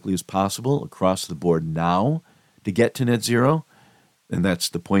as quickly as possible across the board now to get to net zero. And that's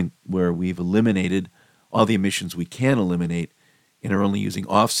the point where we've eliminated all the emissions we can eliminate and are only using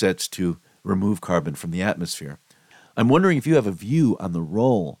offsets to remove carbon from the atmosphere. I'm wondering if you have a view on the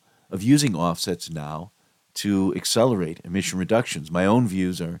role of using offsets now to accelerate emission reductions. My own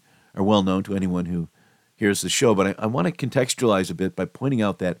views are well known to anyone who hears the show, but I want to contextualize a bit by pointing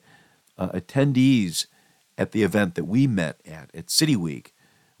out that attendees at the event that we met at City Week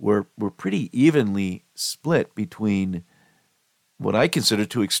were pretty evenly split between what I consider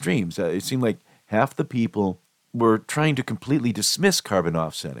two extremes. It seemed like half the people were trying to completely dismiss carbon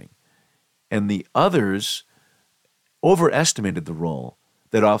offsetting, and the others overestimated the role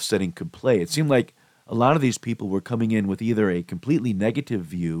that offsetting could play. It seemed like a lot of these people were coming in with either a completely negative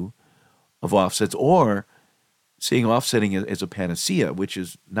view of offsets or seeing offsetting as a panacea, which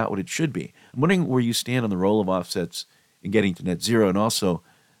is not what it should be. I'm wondering where you stand on the role of offsets in getting to net zero and also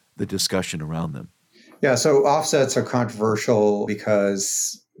the discussion around them. Yeah, so offsets are controversial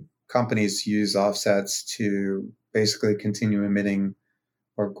because companies use offsets to basically continue emitting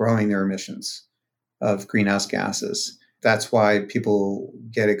or growing their emissions of greenhouse gases. That's why people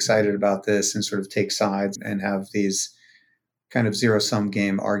get excited about this and sort of take sides and have these kind of zero-sum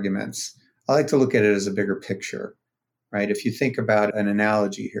game arguments. I like to look at it as a bigger picture, right? If you think about an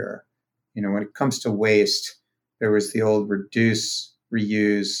analogy here, when it comes to waste, there was the old reduce,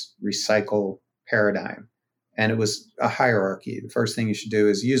 reuse, recycle paradigm. And it was a hierarchy. The first thing you should do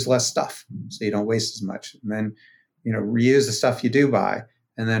is use less stuff so you don't waste as much. And then, reuse the stuff you do buy.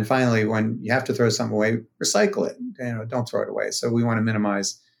 And then finally, when you have to throw something away, recycle it. Don't throw it away. So we want to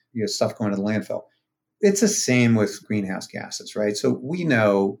minimize stuff going to the landfill. It's the same with greenhouse gases, right? So we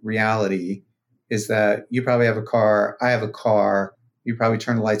know reality is that you probably have a car, I have a car, you probably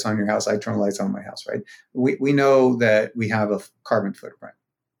turn the lights on your house, I turn the lights on my house, right? We know that we have a carbon footprint.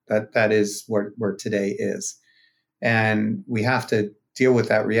 That is where today is. And we have to deal with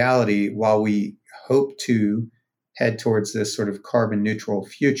that reality while we hope to head towards this sort of carbon neutral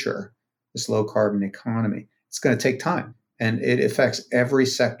future, this low carbon economy. It's going to take time, and it affects every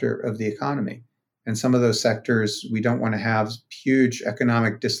sector of the economy. And some of those sectors, we don't want to have huge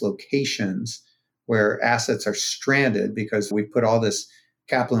economic dislocations where assets are stranded because we put all this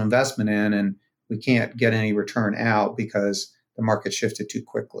capital investment in and we can't get any return out because the market shifted too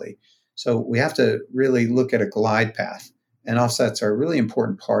quickly. So we have to really look at a glide path, and offsets are a really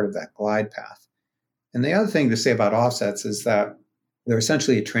important part of that glide path. And the other thing to say about offsets is that they're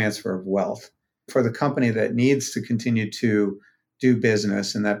essentially a transfer of wealth. For the company that needs to continue to do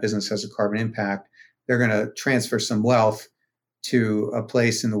business and that business has a carbon impact, they're going to transfer some wealth to a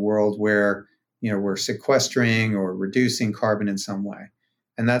place in the world where, we're sequestering or reducing carbon in some way.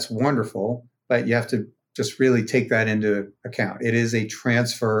 And that's wonderful, but you have to just really take that into account. It is a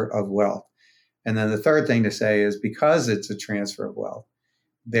transfer of wealth. And then the third thing to say is because it's a transfer of wealth,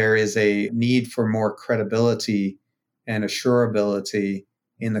 there is a need for more credibility and assurability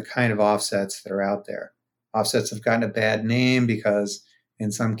in the kind of offsets that are out there. Offsets have gotten a bad name because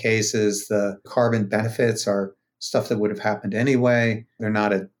in some cases, the carbon benefits are stuff that would have happened anyway. They're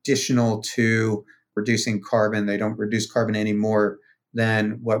not additional to reducing carbon. They don't reduce carbon any more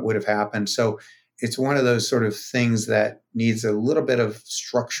than what would have happened. So it's one of those sort of things that needs a little bit of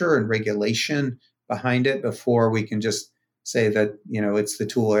structure and regulation behind it before we can just say that, it's the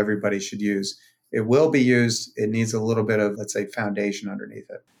tool everybody should use. It will be used. It needs a little bit of, let's say, foundation underneath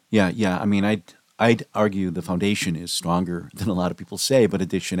it. Yeah. I mean, I'd argue the foundation is stronger than a lot of people say, but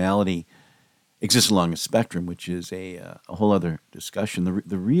additionality exists along a spectrum, which is a whole other discussion.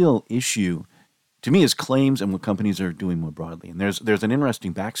 The real issue, to me, is claims and what companies are doing more broadly. And there's an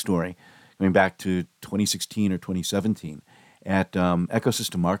interesting backstory going back to 2016 or 2017 at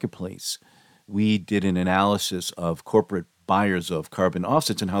Ecosystem Marketplace. We did an analysis of corporate buyers of carbon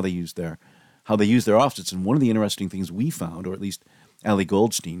offsets and how they use their offsets. And one of the interesting things we found, or at least Ali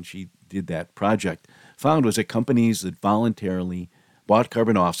Goldstein, she did that project, found was that companies that voluntarily bought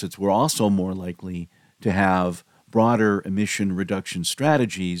carbon offsets were also more likely to have broader emission reduction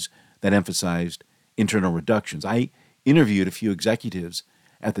strategies that emphasized internal reductions. I interviewed a few executives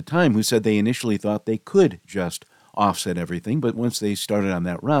at the time who said they initially thought they could just offset everything, but once they started on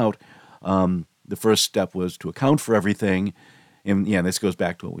that route, the first step was to account for everything. And this goes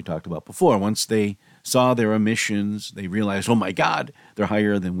back to what we talked about before. Once they saw their emissions, they realized, oh my God, they're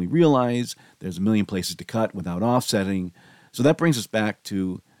higher than we realize. There's a million places to cut without offsetting. So that brings us back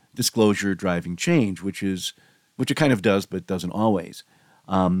to disclosure driving change, which it kind of does, but doesn't always.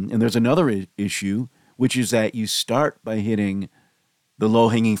 And there's another issue, which is that you start by hitting the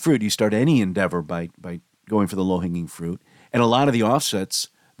low-hanging fruit. You start any endeavor by going for the low-hanging fruit. And a lot of the offsets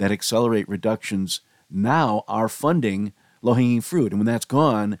that accelerate reductions now are funding low-hanging fruit. And when that's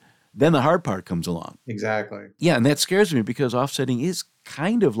gone, then the hard part comes along. Exactly. Yeah, and that scares me because offsetting is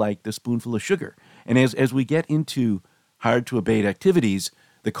kind of like the spoonful of sugar. And as we get into hard-to-abate activities,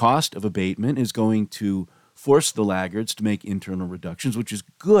 the cost of abatement is going to force the laggards to make internal reductions, which is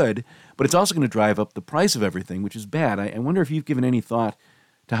good, but it's also going to drive up the price of everything, which is bad. I wonder if you've given any thought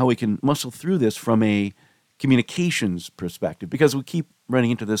to how we can muscle through this from a communications perspective, because we keep running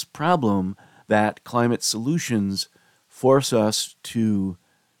into this problem that climate solutions force us to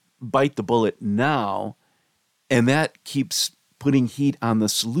bite the bullet now, and that keeps putting heat on the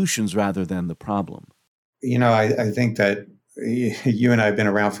solutions rather than the problem. I think that you and I have been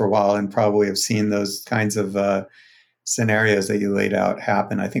around for a while and probably have seen those kinds of scenarios that you laid out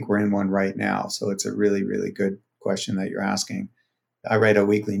happen. I think we're in one right now. So it's a really, really good question that you're asking. I write a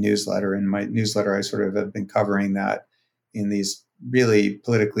weekly newsletter. In my newsletter, I sort of have been covering that in these really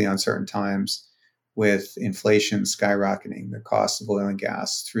politically uncertain times with inflation skyrocketing, the cost of oil and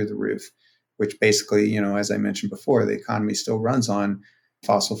gas through the roof, which basically, as I mentioned before, the economy still runs on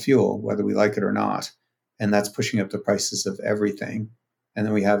fossil fuel, whether we like it or not. And that's pushing up the prices of everything. And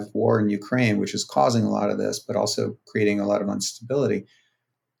then we have war in Ukraine, which is causing a lot of this, but also creating a lot of instability.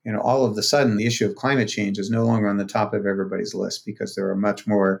 All of a sudden, the issue of climate change is no longer on the top of everybody's list because there are much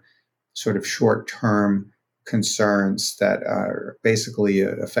more sort of short-term concerns that are basically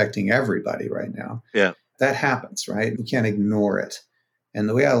affecting everybody right now. Yeah. That happens, right? We can't ignore it. And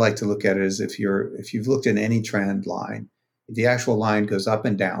the way I like to look at it is if you've looked at any trend line, the actual line goes up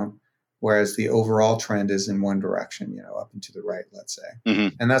and down, whereas the overall trend is in one direction, up and to the right, let's say.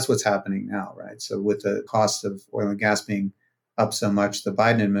 Mm-hmm. And that's what's happening now, right? So with the cost of oil and gas being up so much, the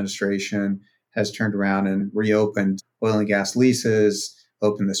Biden administration has turned around and reopened oil and gas leases,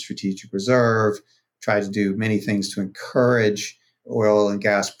 opened the strategic reserve, tried to do many things to encourage oil and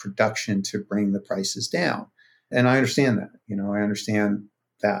gas production to bring the prices down. And I understand that. I understand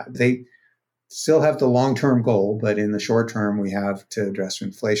that. They still have the long-term goal, but in the short term, we have to address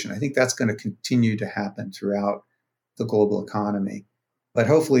inflation. I think that's going to continue to happen throughout the global economy. But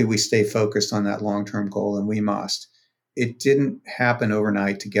hopefully we stay focused on that long-term goal, and we must. It didn't happen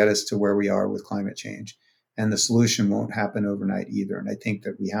overnight to get us to where we are with climate change. And the solution won't happen overnight either. And I think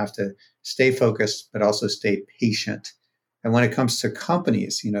that we have to stay focused, but also stay patient. And when it comes to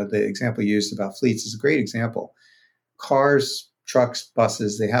companies, the example used about fleets is a great example. Cars, trucks,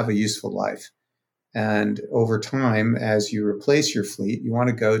 buses, they have a useful life. And over time, as you replace your fleet, you want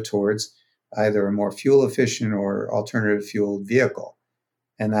to go towards either a more fuel efficient or alternative fuel vehicle.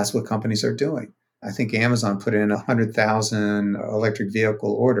 And that's what companies are doing. I think Amazon put in 100,000 electric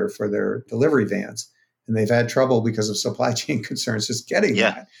vehicle order for their delivery vans. And they've had trouble because of supply chain concerns just getting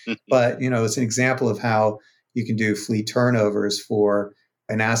that. But, it's an example of how you can do fleet turnovers for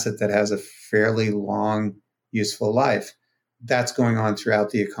an asset that has a fairly long, useful life. That's going on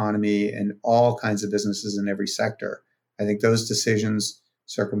throughout the economy and all kinds of businesses in every sector. I think those decisions,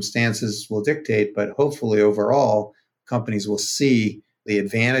 circumstances will dictate, but hopefully overall, companies will see the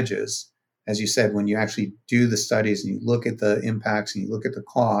advantages. As you said, when you actually do the studies and you look at the impacts and you look at the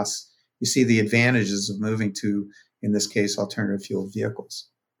costs, you see the advantages of moving to, in this case, alternative fuel vehicles.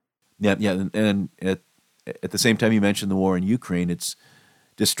 Yeah. And at the same time, you mentioned the war in Ukraine. It's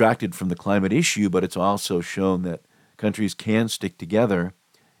distracted from the climate issue, but it's also shown that countries can stick together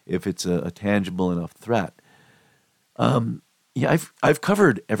if it's a tangible enough threat. I've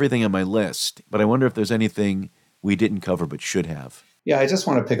covered everything on my list, but I wonder if there's anything we didn't cover but should have. Yeah, I just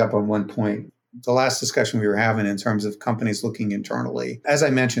want to pick up on one point. The last discussion we were having in terms of companies looking internally, as I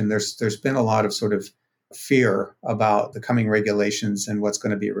mentioned, there's been a lot of sort of fear about the coming regulations and what's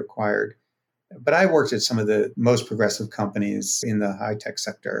going to be required. But I worked at some of the most progressive companies in the high-tech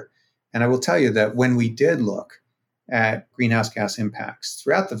sector. And I will tell you that when we did look at greenhouse gas impacts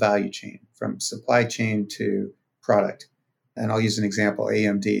throughout the value chain, from supply chain to product, and I'll use an example,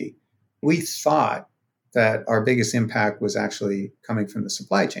 AMD, we thought that our biggest impact was actually coming from the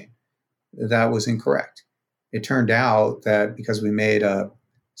supply chain. That was incorrect. It turned out that because we made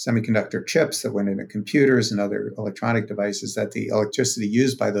semiconductor chips that went into computers and other electronic devices, that the electricity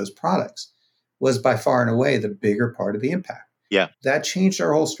used by those products was by far and away the bigger part of the impact. Yeah. That changed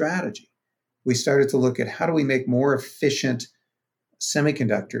our whole strategy. We started to look at how do we make more efficient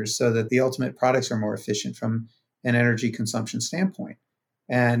semiconductors so that the ultimate products are more efficient from an energy consumption standpoint.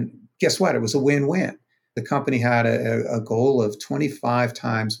 And guess what? It was a win-win. The company had a goal of 25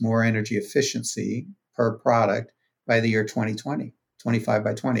 times more energy efficiency per product by the year 2020, 25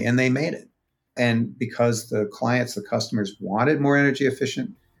 by 20, and they made it. And because the clients, the customers wanted more energy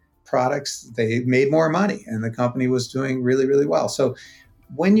efficient products, they made more money and the company was doing really, really well. So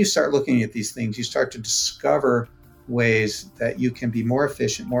when you start looking at these things, you start to discover ways that you can be more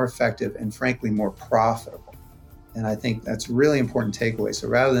efficient, more effective, and frankly, more profitable. And I think that's a really important takeaway. So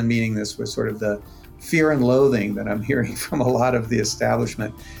rather than meeting this with sort of the fear and loathing that I'm hearing from a lot of the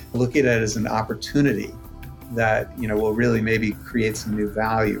establishment, look at it as an opportunity that, will really maybe create some new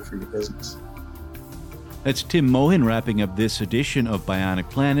value for your business. That's Tim Mohin wrapping up this edition of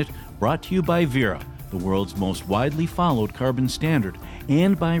Bionic Planet, brought to you by Vera, the world's most widely followed carbon standard,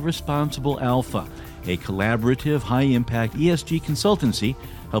 and by Responsible Alpha, a collaborative, high-impact ESG consultancy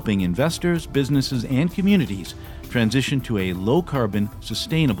helping investors, businesses, and communities transition to a low-carbon,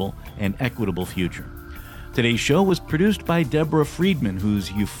 sustainable, and equitable future. Today's show was produced by Deborah Friedman, whose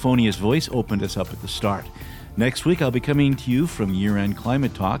euphonious voice opened us up at the start. Next week, I'll be coming to you from year-end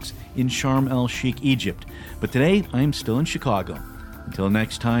climate talks in Sharm el-Sheikh, Egypt. But today, I'm still in Chicago. Until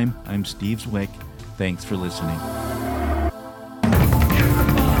next time, I'm Steve Zwick. Thanks for listening.